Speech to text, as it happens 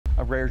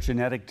rare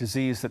genetic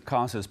disease that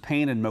causes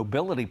pain and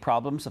mobility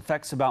problems,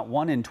 affects about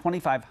 1 in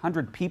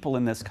 2,500 people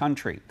in this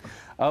country.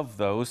 Of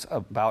those,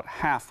 about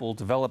half will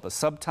develop a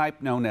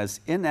subtype known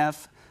as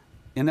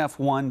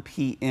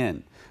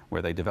NF1-PN,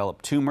 where they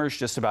develop tumors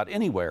just about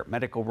anywhere.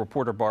 Medical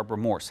reporter Barbara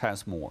Morse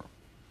has more.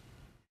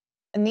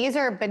 And these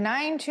are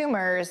benign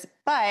tumors,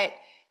 but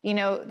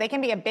they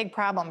can be a big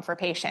problem for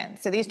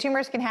patients. So these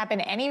tumors can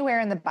happen anywhere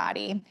in the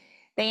body.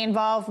 They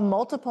involve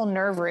multiple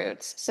nerve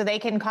roots, so they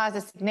can cause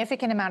a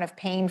significant amount of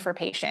pain for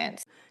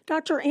patients.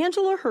 Dr.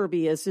 Angela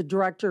Herbie is the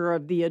director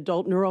of the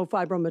Adult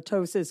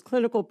Neurofibromatosis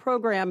Clinical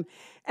Program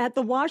at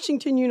the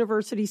Washington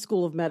University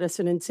School of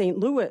Medicine in St.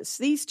 Louis.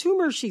 These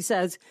tumors, she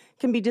says,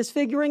 can be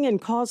disfiguring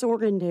and cause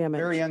organ damage.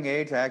 At a very young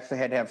age, I actually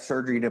had to have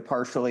surgery to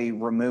partially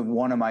remove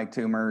one of my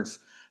tumors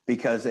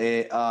because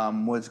it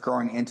was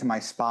growing into my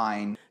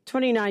spine.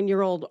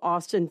 29-year-old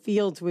Austin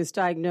Fields was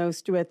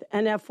diagnosed with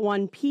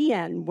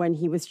NF1-PN when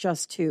he was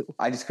just 2.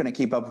 I just couldn't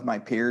keep up with my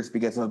peers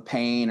because of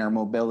pain or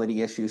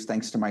mobility issues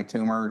thanks to my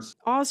tumors.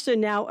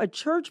 Austin, now a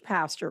church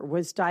pastor,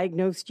 was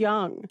diagnosed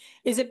young.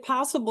 Is it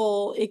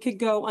possible it could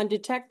go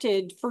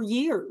undetected for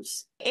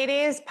years? It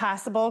is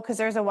possible because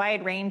there's a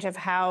wide range of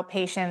how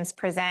patients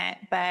present,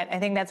 but I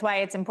think that's why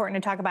it's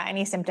important to talk about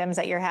any symptoms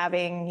that you're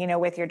having,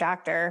 with your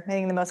doctor. I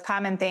think the most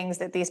common things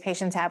that these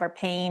patients have are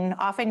pain.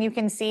 Often you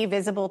can see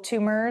visible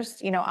tumors,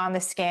 on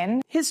the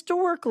skin.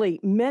 Historically,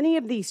 many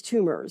of these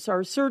tumors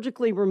are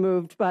surgically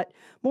removed, but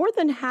more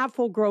than half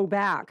will grow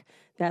back.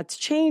 That's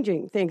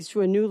changing thanks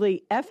to a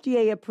newly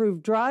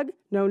FDA-approved drug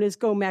known as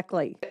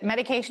Gomekli.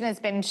 Medication has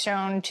been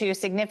shown to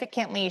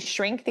significantly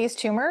shrink these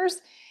tumors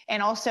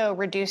and also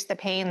reduce the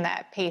pain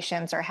that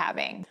patients are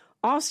having.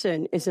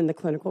 Austin is in the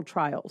clinical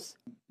trials.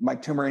 My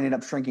tumor ended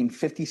up shrinking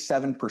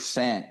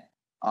 57%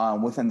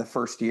 within the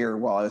first year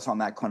while I was on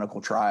that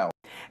clinical trial.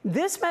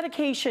 This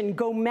medication,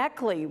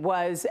 Gomekli,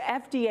 was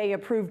FDA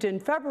approved in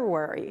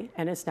February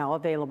and is now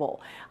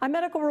available. I'm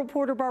medical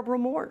reporter Barbara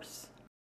Morse.